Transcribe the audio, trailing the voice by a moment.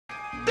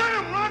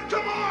Damn, Ron,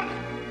 come on!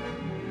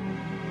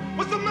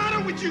 What's the matter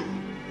with you?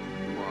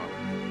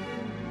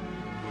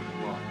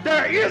 What?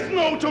 There is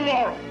no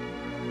tomorrow.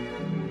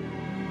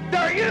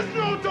 There is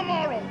no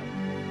tomorrow.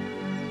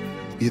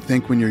 You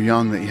think when you're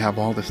young that you have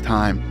all this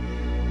time.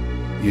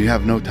 You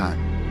have no time.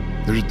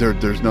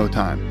 There's no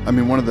time. I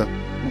mean, one of the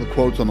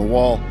quotes on the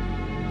wall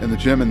in the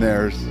gym in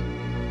there is,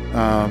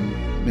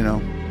 you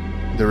know,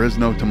 there is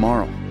no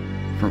tomorrow,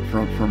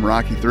 from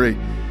Rocky 3.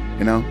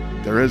 You know,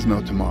 there is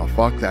no tomorrow.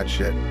 Fuck that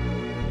shit.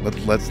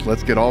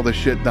 Let's get all this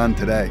shit done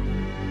today.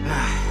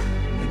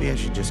 Maybe I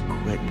should just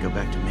quit and go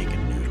back to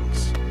making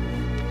noodles.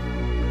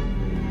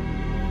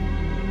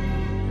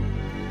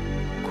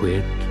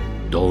 Quit,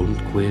 don't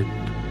quit.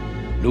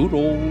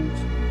 Noodles,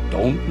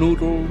 don't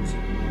noodles.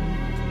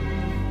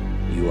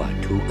 You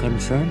are too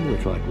concerned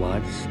with what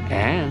was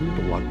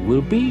and what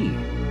will be.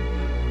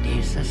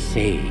 There's a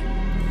saying.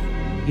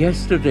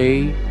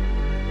 Yesterday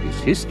is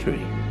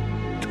history.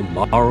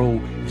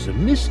 Tomorrow is a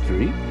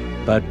mystery,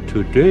 but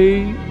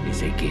today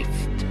is a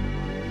gift.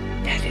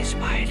 That is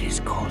why it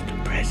is called the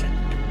present.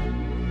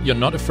 You're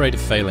not afraid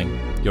of failing.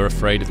 You're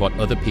afraid of what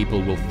other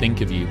people will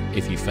think of you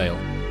if you fail.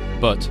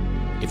 But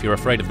if you're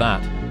afraid of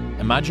that,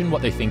 imagine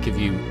what they think of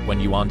you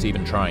when you aren't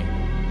even trying.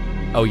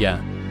 Oh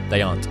yeah,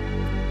 they aren't.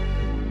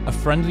 A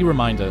friendly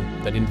reminder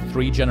that in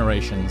 3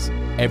 generations,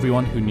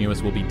 everyone who knew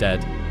us will be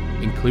dead,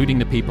 including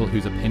the people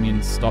whose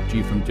opinions stopped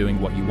you from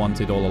doing what you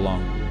wanted all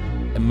along.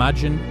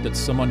 Imagine that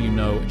someone you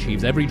know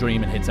achieves every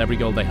dream and hits every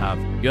goal they have.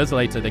 Years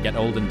later, they get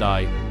old and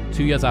die.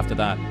 2 years after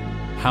that,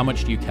 how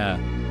much do you care?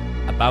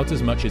 About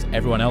as much as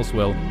everyone else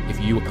will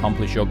if you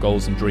accomplish your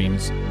goals and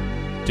dreams.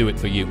 Do it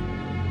for you.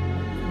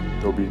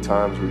 There'll be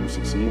times where you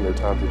succeed and there are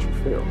times that you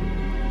fail.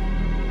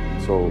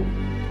 So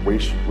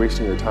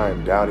wasting your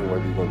time doubting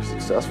whether you're going to be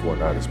successful or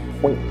not is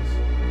pointless.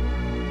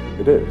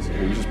 It is.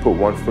 And you just put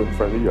one foot in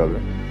front of the other.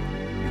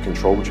 You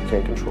control what you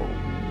can't control.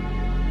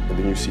 And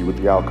then you see what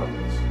the outcome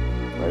is.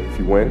 Right? If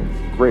you win,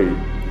 great.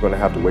 You're going to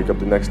have to wake up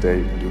the next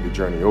day and do the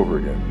journey over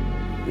again.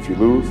 If you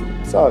lose,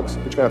 it sucks,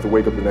 but you're going to have to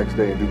wake up the next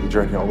day and do the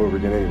journey all over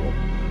again anyway.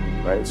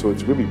 Right? So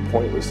it's really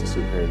pointless to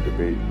sit here and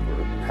debate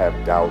or have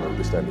doubt or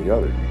this, that, and the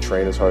other. You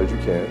train as hard as you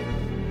can,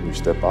 and you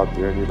step out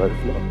there and you let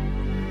it flow.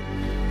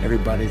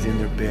 Everybody's in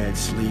their bed,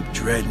 sleep,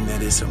 dreading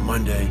that it's a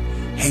Monday,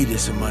 hate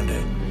it's a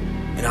Monday,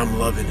 and I'm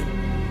loving it.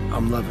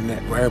 I'm loving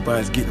that. Where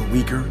everybody's getting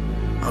weaker,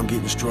 I'm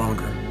getting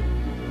stronger.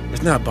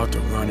 It's not about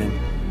the running,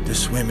 the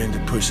swimming, the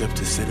push-ups,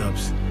 the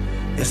sit-ups.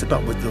 It's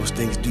about what those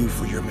things do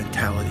for your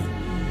mentality.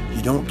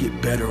 You don't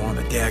get better on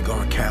the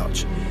daggone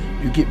couch.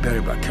 You get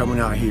better by coming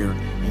out here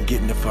and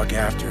getting the fuck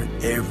after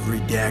it every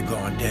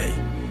daggone day.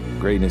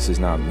 Greatness is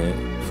not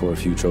meant for a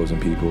few chosen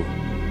people.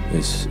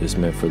 It's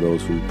meant for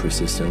those who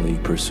persistently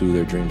pursue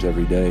their dreams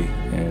every day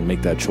and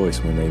make that choice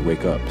when they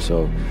wake up.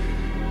 So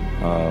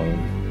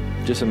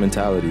just a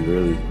mentality,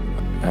 really.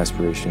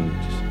 Aspirations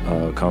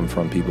come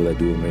from people that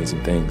do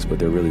amazing things, but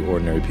they're really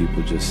ordinary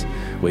people just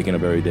waking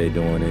up every day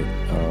doing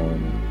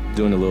it,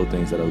 doing the little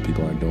things that other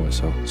people aren't doing.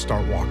 So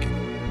start walking.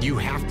 You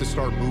have to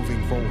start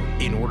moving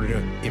forward in order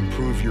to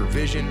improve your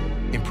vision,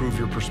 improve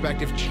your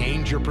perspective,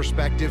 change your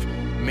perspective,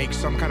 make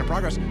some kind of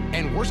progress.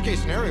 And worst case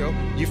scenario,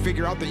 you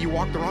figure out that you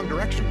walked the wrong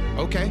direction.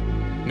 Okay,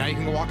 now you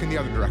can go walk in the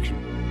other direction.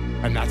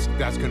 And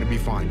that's gonna be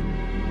fine.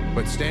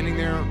 But standing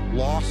there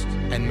lost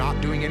and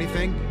not doing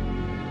anything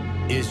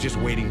is just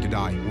waiting to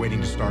die,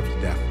 waiting to starve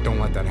to death. Don't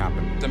let that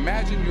happen.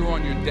 Imagine you're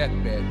on your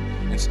deathbed,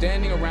 and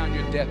standing around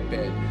your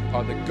deathbed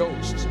are the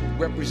ghosts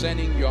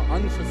representing your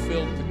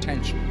unfulfilled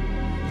potential.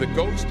 The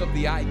ghost of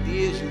the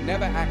ideas you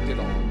never acted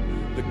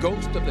on, the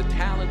ghost of the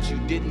talents you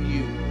didn't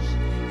use,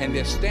 and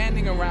they're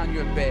standing around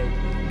your bed,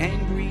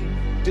 angry,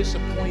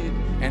 disappointed,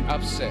 and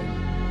upset.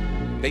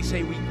 They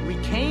say, we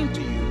came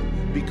to you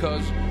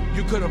because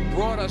you could have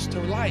brought us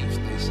to life,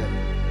 they say.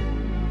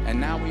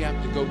 And now we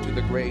have to go to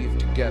the grave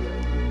together.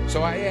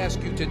 So I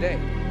ask you today,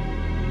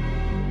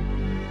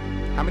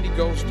 how many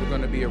ghosts are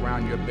going to be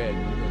around your bed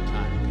when your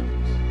time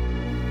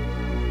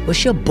comes?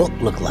 What's your book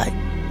look like?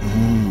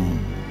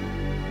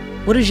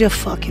 What does your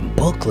fucking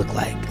book look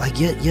like? Like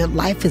your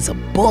life is a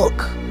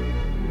book.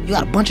 You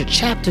got a bunch of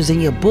chapters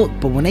in your book,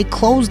 but when they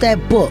close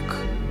that book,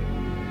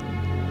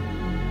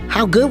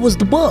 how good was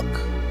the book?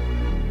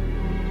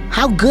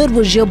 How good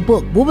was your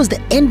book? What was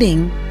the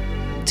ending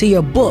to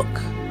your book?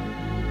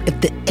 If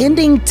the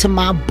ending to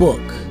my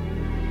book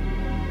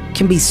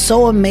can be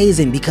so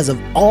amazing because of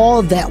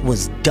all that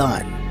was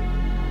done,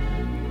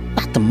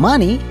 not the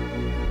money,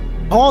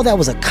 all that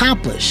was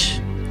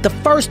accomplished, the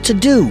first to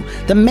do,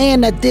 the man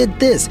that did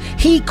this,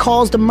 he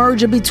caused the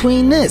merger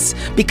between this.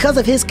 Because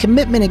of his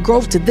commitment and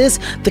growth to this,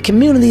 the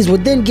communities were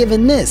then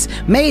given this,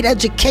 made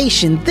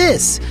education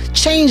this,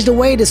 changed the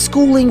way the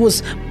schooling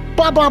was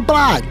blah, blah,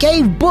 blah,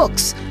 gave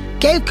books,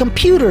 gave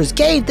computers,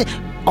 gave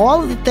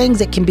all of the things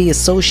that can be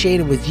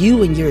associated with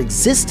you and your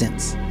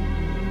existence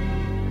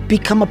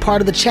become a part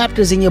of the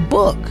chapters in your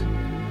book.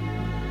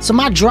 So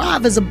my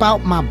drive is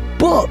about my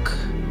book.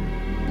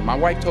 My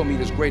wife told me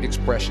this great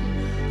expression: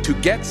 to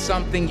get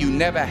something you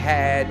never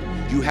had,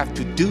 you have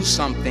to do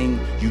something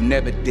you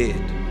never did.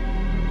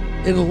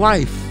 In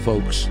life,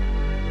 folks,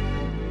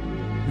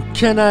 you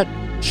cannot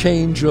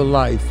change your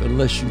life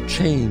unless you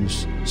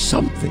change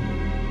something.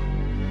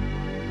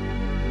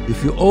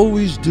 If you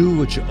always do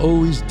what you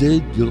always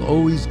did, you'll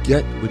always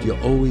get what you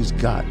always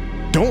got.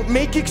 Don't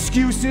make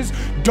excuses.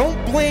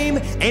 Don't blame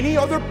any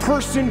other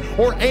person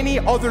or any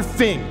other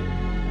thing.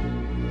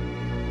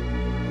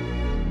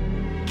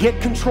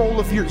 Get control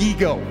of your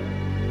ego.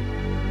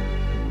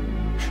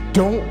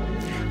 Don't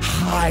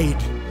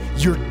hide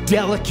your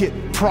delicate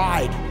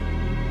pride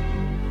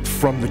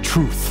from the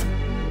truth.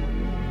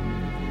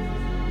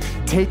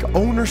 Take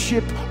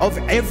ownership of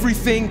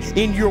everything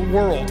in your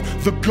world,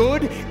 the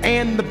good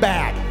and the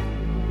bad.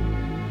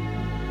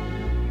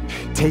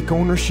 Take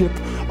ownership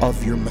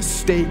of your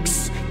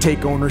mistakes,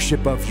 take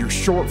ownership of your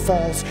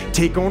shortfalls,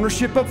 take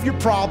ownership of your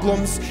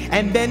problems,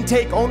 and then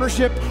take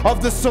ownership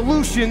of the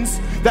solutions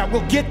that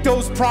will get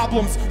those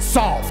problems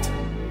solved.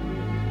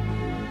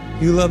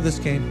 You love this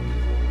game.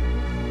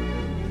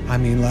 I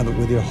mean, love it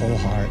with your whole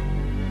heart.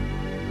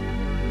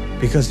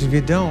 Because if you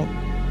don't,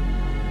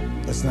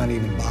 let's not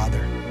even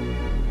bother.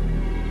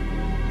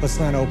 Let's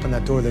not open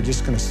that door. They're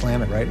just going to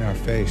slam it right in our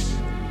face.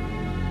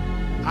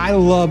 I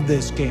love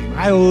this game.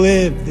 I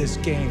live this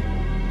game.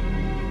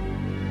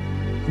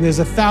 And there's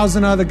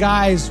 1,000 other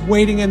guys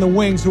waiting in the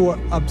wings who are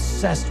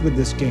obsessed with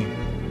this game.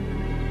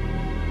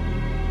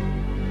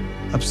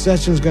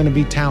 Obsession's going to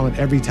be talent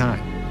every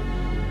time.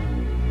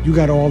 You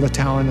got all the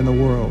talent in the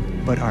world,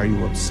 but are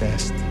you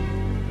obsessed?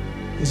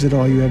 Is it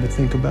all you ever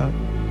think about?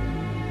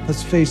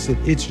 Let's face it,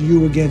 it's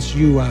you against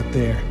you out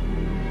there.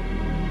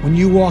 When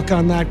you walk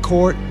on that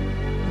court,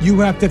 you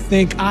have to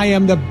think, I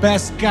am the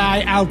best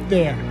guy out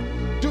there.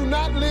 Do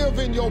not live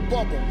in your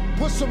bubble.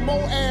 Put some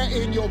more air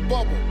in your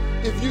bubble.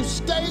 If you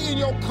stay in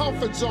your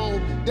comfort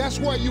zone, that's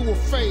where you will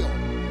fail.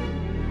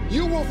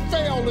 You will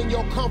fail in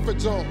your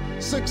comfort zone.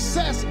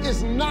 Success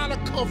is not a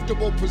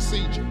comfortable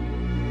procedure.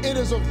 It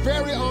is a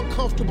very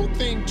uncomfortable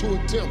thing to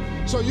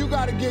attempt. So you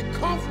got to get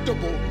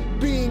comfortable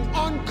being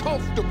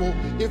uncomfortable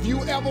if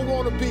you ever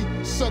want to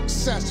be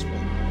successful.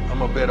 I'm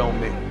going to bet on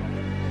me.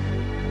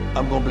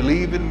 I'm going to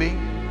believe in me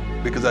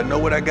because I know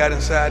what I got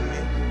inside me.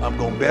 I'm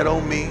going to bet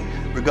on me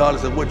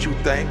regardless of what you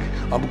think.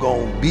 I'm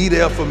going to be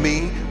there for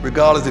me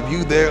regardless if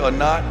you there or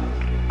not.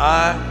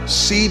 I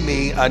see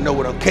me. I know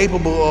what I'm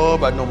capable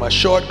of. I know my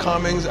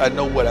shortcomings. I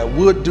know what I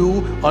would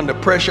do under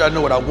pressure. I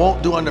know what I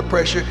won't do under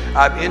pressure.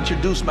 I've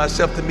introduced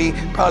myself to me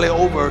probably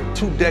over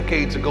 2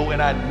 decades ago,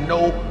 and I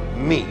know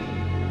me.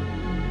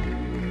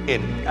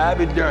 And I'll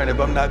be darned if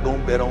I'm not going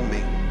to bet on me.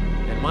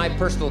 And my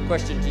personal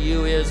question to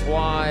you is,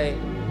 why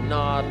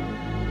not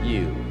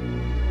you?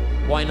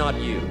 Why not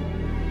you?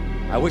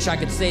 I wish I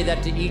could say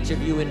that to each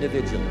of you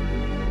individually.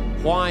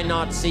 Why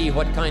not see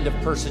what kind of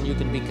person you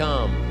can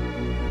become?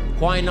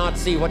 Why not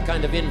see what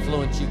kind of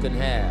influence you can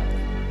have?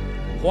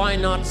 Why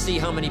not see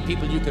how many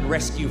people you can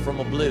rescue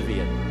from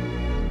oblivion?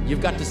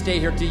 You've got to stay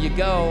here till you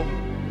go.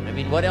 I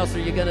mean, what else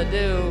are you gonna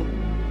do?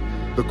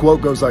 The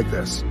quote goes like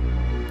this: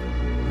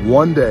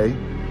 one day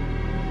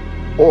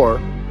or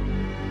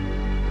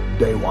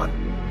day one.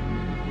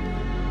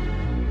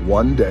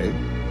 One day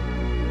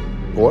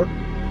or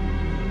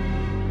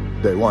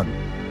day one.